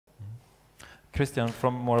Christian,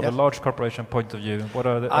 from more of a large corporation point of view, what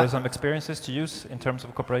are there some experiences to use in terms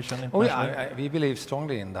of cooperation internationally? We believe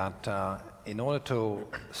strongly in that. In order to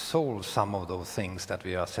solve some of those things that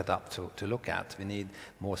we are set up to look at, we need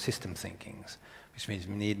more system thinking, which means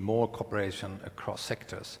we need more cooperation across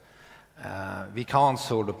sectors. We can't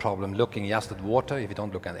solve the problem looking just at water if we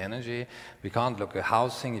don't look at energy. We can't look at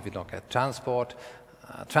housing if we look at transport.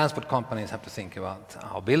 Transport companies have to think about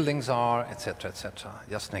how buildings are, etc., etc.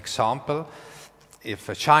 Just an example, if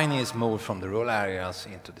a Chinese moves from the rural areas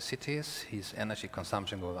into the cities, his energy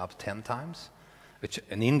consumption goes up 10 times, which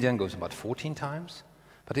an Indian goes about 14 times.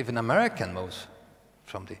 But if an American moves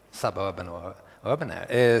from the suburban or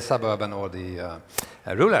the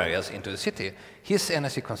rural areas into the city, his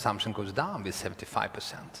energy consumption goes down with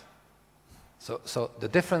 75%. So the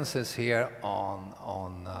differences here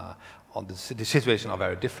on the situation are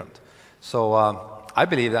very different. So I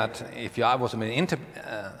believe that if I was an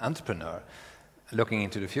entrepreneur looking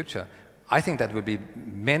into the future, I think that will be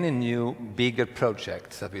many new bigger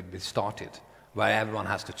projects that will be started where everyone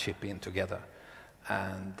has to chip in together.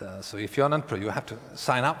 And so if you're an entrepreneur, you have to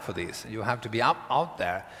sign up for this. You have to be out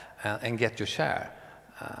there and get your share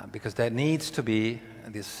because there needs to be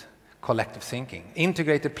this collective thinking.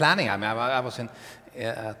 Integrated planning. I mean, I was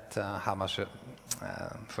at Hammarsö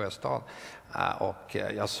förra stad och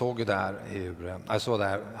jag såg ju där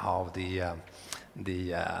how the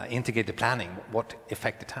integrated planning, what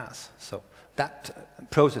effect it has. So that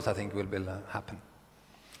process, I think, will happen.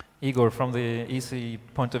 Igor, from the EC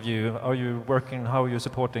point of view, how are you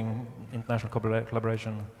supporting international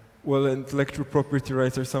collaboration? Well, intellectual property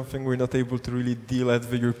rights are something we're not able to really deal at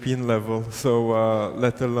the European level, so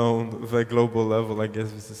let alone the global level. I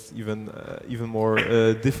guess this is even more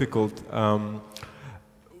difficult.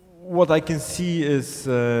 What I can see is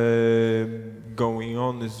going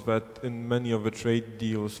on is that in many of the trade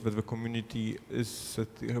deals that the community is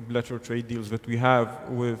bilateral trade deals that we have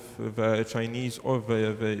with the Chinese or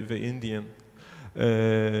the Indian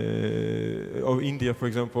or India, for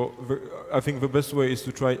example, I think the best way is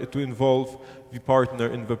to try to involve the partner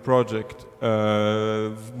in the project.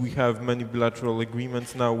 We have many bilateral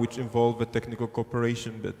agreements now which involve the technical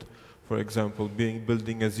cooperation bit. For example,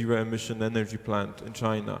 building a zero-emission energy plant in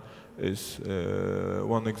China is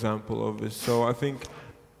one example of this. So I think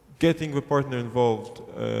getting the partner involved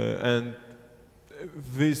and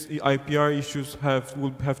these IPR issues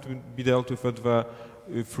will have to be dealt with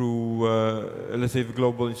through, let's say, the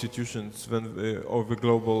global institutions or the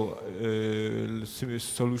global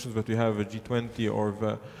solutions that we have, the G20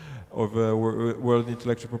 or the World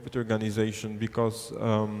Intellectual Property Organization, because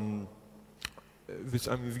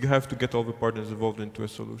you have to get all the partners involved into a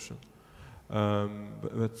solution.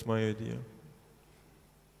 That's my idea.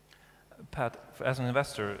 Pat, as an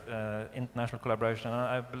investor, international collaboration,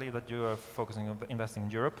 I believe that you are focusing on investing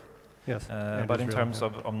in Europe. Yes. But in terms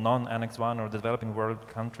of non-Annex 1 or developing world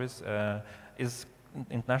countries, is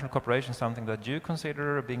international cooperation something that you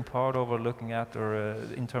consider being part of or looking at, or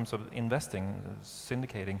in terms of investing,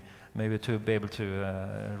 syndicating, maybe to be able to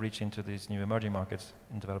reach into these new emerging markets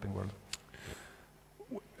in the developing world?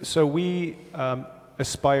 So we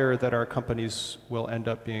aspire that our companies will end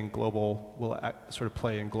up being global, will sort of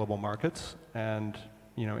play in global markets, and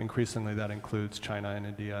increasingly that includes China and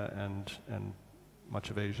India and much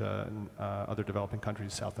of Asia and other developing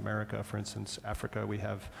countries, South America, for instance, Africa. We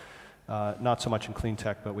have not so much in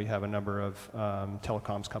Cleantech, but we have a number of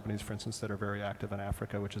telecoms companies, for instance, that are very active in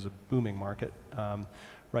Africa, which is a booming market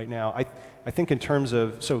right now. I think in terms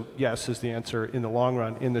of, so yes is the answer in the long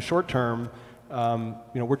run. In the short term,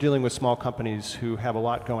 we're dealing with small companies who have a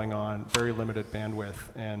lot going on, very limited bandwidth,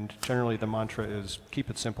 and generally the mantra is keep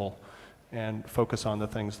it simple and focus on the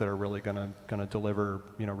things that are really going to deliver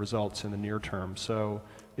results in the near term. So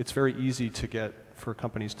it's very easy for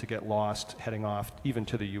companies to get lost heading off, even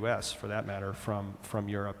to the U.S. for that matter, from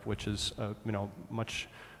Europe, which is much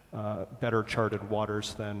better charted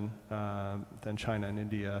waters than China and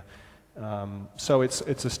India. So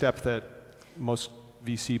it's a step that most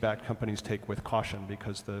VC-backed companies take with caution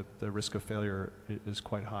because the risk of failure is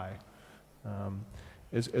quite high.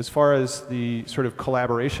 As far as the sort of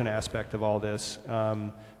collaboration aspect of all this,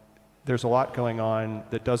 there's a lot going on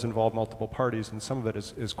that does involve multiple parties, and some of it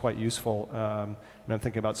is quite useful. And I'm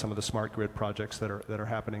thinking about some of the smart grid projects that are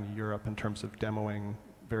happening in Europe in terms of demoing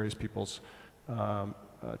various people's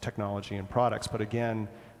technology and products. But again,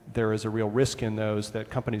 there is a real risk in those that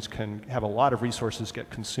companies can have a lot of resources get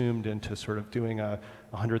consumed into sort of doing a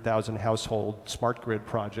 100,000 household smart grid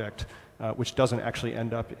project, which doesn't actually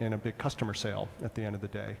end up in a big customer sale at the end of the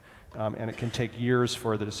day. And it can take years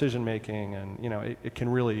for the decision making, and it can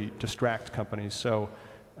really distract companies. So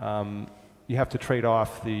you have to trade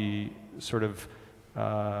off the sort of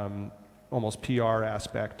almost PR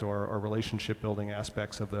aspect or relationship building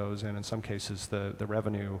aspects of those, and in some cases the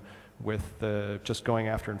revenue with just going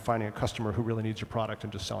after and finding a customer who really needs your product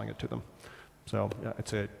and just selling it to them. So yeah, I'd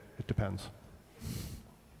say it depends.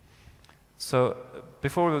 So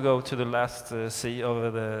before we go to the last C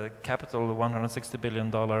of the capital $160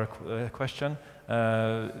 billion question,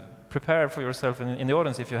 prepare for yourself in the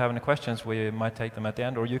audience. If you have any questions, we might take them at the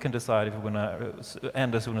end, or you can decide if we're going to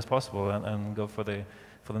end as soon as possible and go for the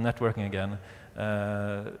networking again.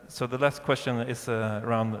 So the last question is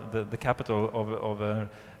around the capital of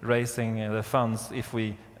raising the funds. If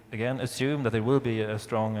we again assume that there will be a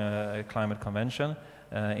strong climate convention,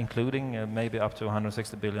 including maybe up to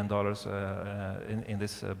 $160 billion in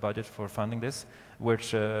this budget for funding this,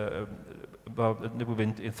 which it will be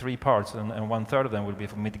in 3 parts, and 1/3 of them will be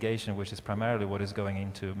for mitigation, which is primarily what is going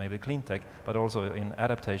into maybe cleantech, but also in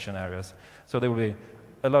adaptation areas. So there will be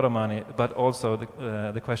a lot of money, but also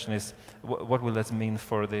the question is, what will this mean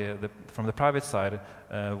for from the private side?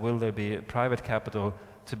 Will there be private capital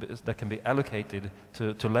that can be allocated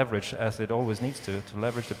to leverage, as it always needs to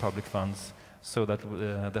leverage the public funds, so that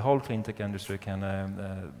the whole cleantech industry can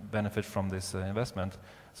benefit from this investment?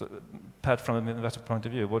 So, Pat, from an investor point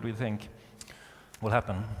of view, what do you think will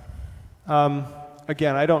happen?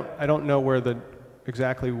 Again, I don't know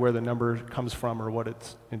exactly where the number comes from or what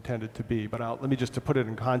it's intended to be, but let me just, to put it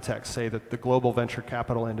in context, say that the global venture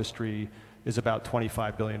capital industry is about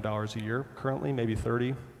 $25 billion a year currently, maybe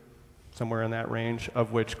 30, somewhere in that range,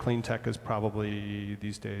 of which cleantech is probably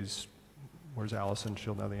these days, where's Allison?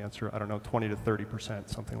 She'll know the answer. I don't know, 20 to 30%,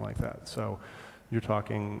 something like that. So you're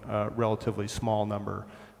talking a relatively small number.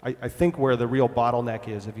 I think where the real bottleneck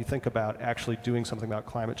is, if you think about actually doing something about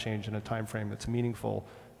climate change in a time frame that's meaningful,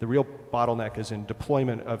 the real bottleneck is in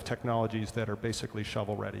deployment of technologies that are basically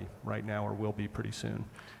shovel ready right now or will be pretty soon.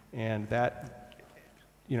 And that,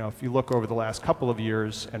 you know, if you look over the last couple of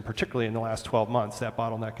years, and particularly in the last 12 months, that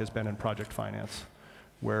bottleneck has been in project finance,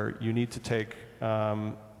 where you need to take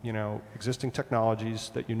you know, existing technologies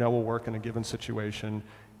that you know will work in a given situation,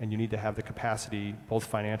 and you need to have the capacity, both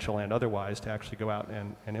financial and otherwise, to actually go out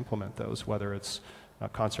and implement those, whether it's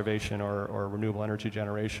conservation or renewable energy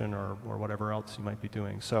generation or whatever else you might be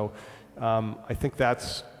doing. So I think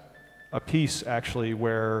that's a piece actually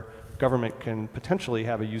where government can potentially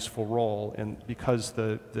have a useful role, and because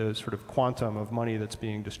the sort of quantum of money that's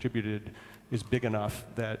being distributed is big enough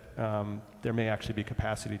that there may actually be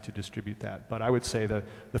capacity to distribute that. But I would say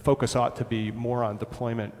the focus ought to be more on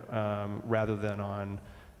deployment rather than on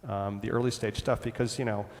the early stage stuff, because, you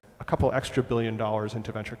know, a couple extra $1 billion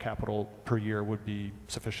into venture capital per year would be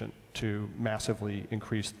sufficient to massively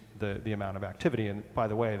increase the amount of activity. And by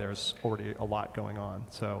the way, there's already a lot going on.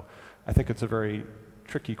 So I think it's a very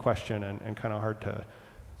tricky question and kind of hard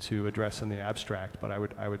to address in the abstract, but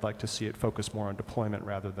I would like to see it focus more on deployment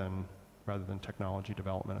rather than technology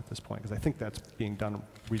development at this point, because I think that's being done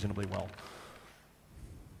reasonably well.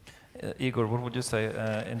 Igor, what would you say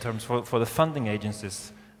in terms for the funding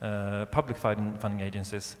agencies, public funding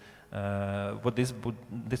agencies? This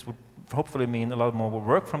would hopefully mean a lot more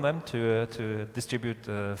work from them to distribute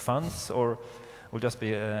funds, or will just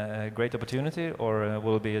be a great opportunity, or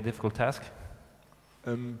will it be a difficult task?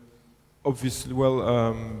 Obviously,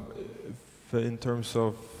 well, in terms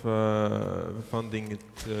of funding, it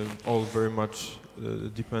all very much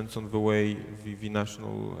depends on the way the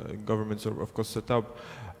national governments are, of course, set up.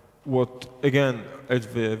 What, again,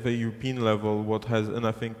 at the European level, what has, and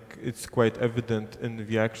I think it's quite evident in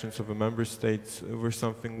the actions of the member states, there's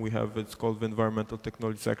something we have, it's called the Environmental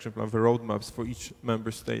Technologies Action Plan, the roadmaps for each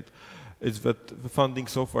member state, is that the funding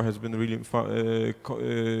so far has been really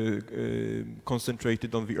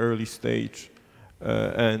concentrated on the early stage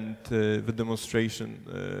and the demonstration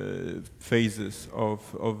phases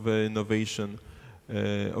of the innovation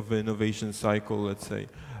cycle, let's say.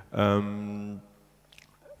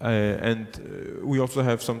 And we also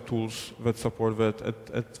have some tools that support that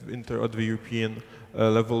at the European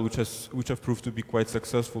level, which have proved to be quite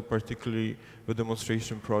successful, particularly the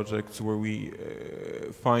demonstration projects where we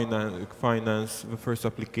finance the first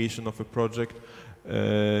application of a project,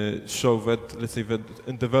 show that, let's say, that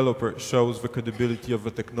a developer shows the credibility of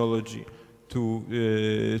the technology to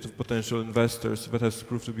potential investors. That has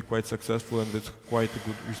proved to be quite successful, and it's quite a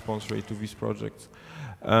good response rate to these projects.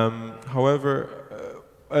 However,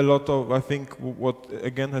 a lot of, I think, what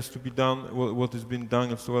again has to be done, what is being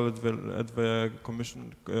done as well at the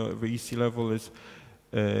Commission, the EC level, is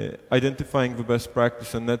identifying the best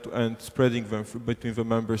practice and spreading them between the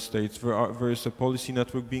member states. There is a policy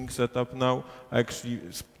network being set up now, actually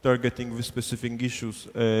targeting the specific issues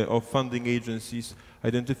of funding agencies,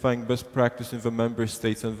 identifying best practice in the member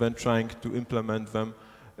states, and then trying to implement them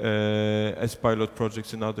as pilot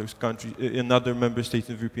projects in other countries, in other member states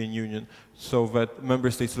in the European Union, so that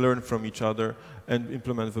member states learn from each other and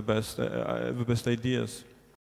implement the best ideas.